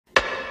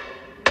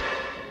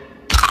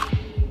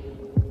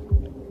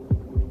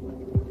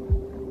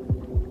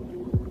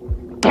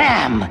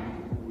Damn!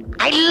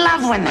 I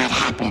love when that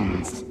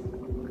happens.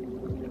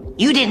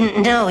 You didn't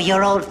know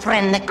your old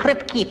friend the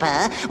Crypt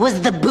Keeper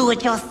was the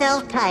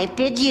boo-it-yourself type,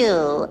 did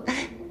you?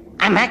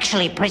 I'm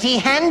actually pretty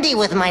handy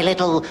with my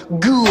little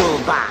ghoul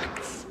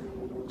box.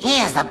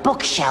 Here's a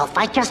bookshelf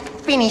I just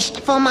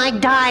finished for my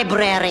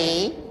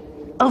library.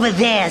 Over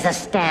there's a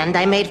stand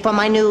I made for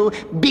my new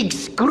big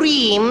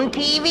screen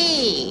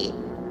TV.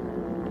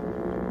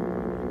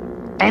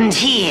 And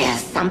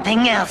here's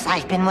something else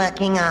I've been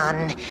working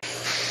on.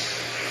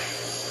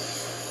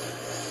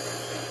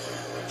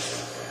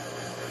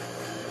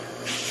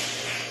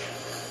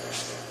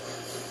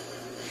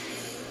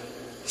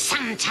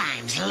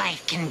 Sometimes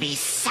life can be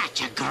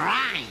such a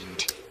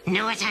grind.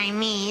 Know what I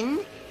mean?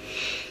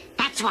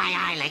 That's why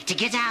I like to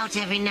get out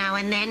every now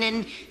and then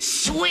and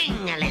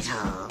swing a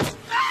little.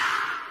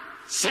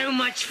 So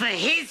much for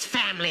his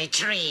family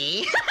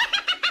tree.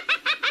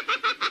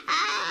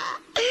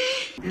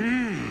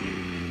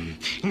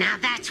 Now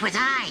that's what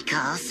I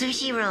call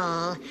sushi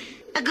roll.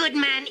 A good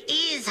man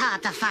is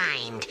hard to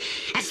find,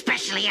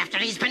 especially after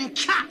he's been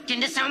chopped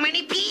into so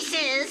many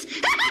pieces.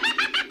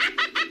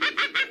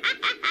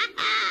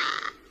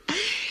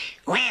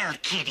 Well,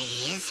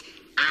 kiddies,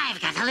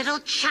 I've got a little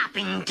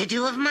chopping to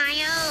do of my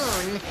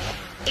own.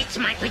 It's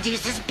my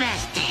producer's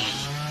birthday.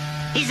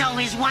 He's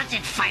always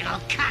wanted final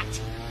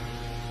cut.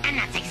 And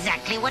that's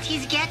exactly what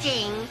he's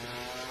getting.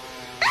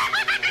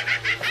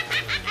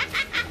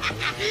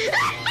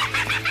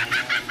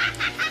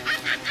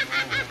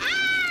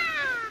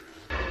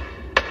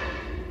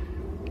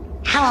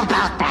 How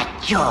about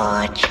that,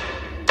 George?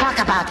 Talk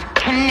about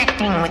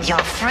connecting with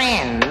your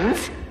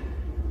friends.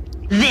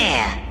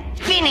 There,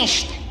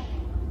 finished.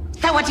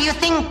 So what do you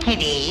think,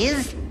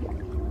 kiddies?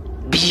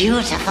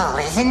 Beautiful,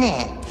 isn't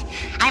it?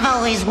 I've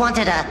always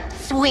wanted a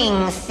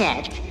swing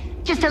set.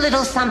 Just a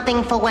little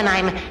something for when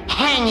I'm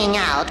hanging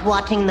out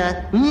watching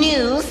the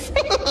news.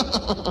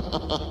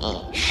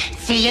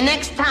 See you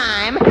next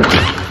time.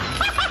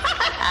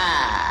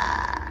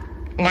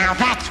 Now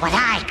that's what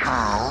I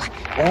call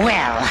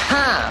well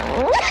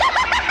hung.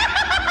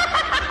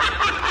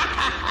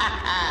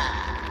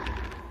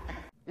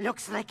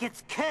 Looks like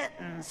it's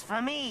curtains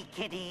for me,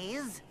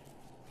 kiddies.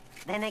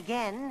 Then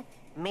again,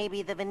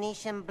 maybe the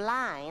Venetian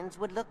blinds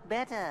would look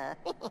better.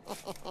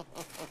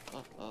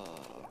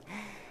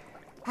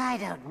 I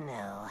don't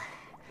know.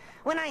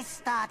 When I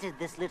started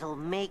this little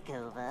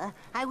makeover,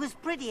 I was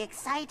pretty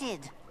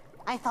excited.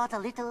 I thought a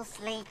little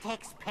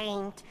latex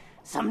paint,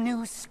 some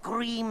new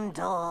scream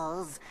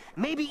doors,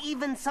 maybe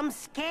even some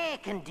scare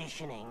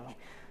conditioning.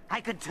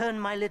 I could turn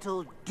my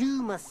little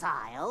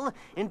domicile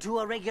into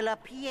a regular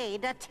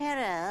pied de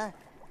terror.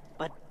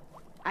 But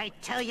I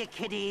tell you,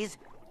 kiddies,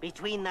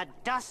 between the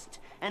dust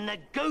and the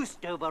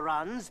ghost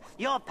overruns,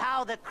 your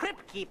pal the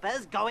Crypt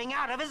Keeper's going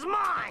out of his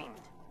mind.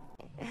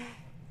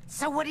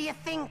 So what do you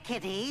think,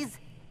 kiddies?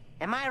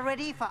 Am I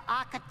ready for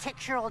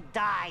Architectural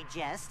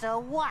Digest or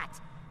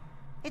what?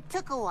 It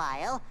took a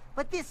while,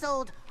 but this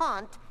old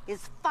haunt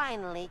is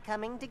finally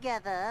coming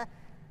together.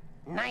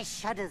 Nice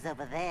shutters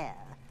over there.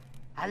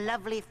 A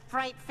lovely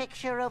fright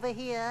fixture over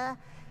here.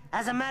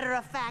 As a matter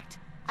of fact,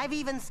 I've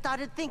even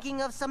started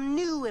thinking of some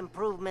new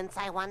improvements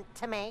I want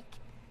to make.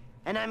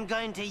 And I'm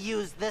going to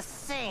use the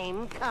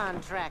same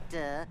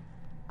contractor.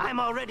 I'm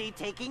already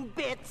taking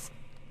bits.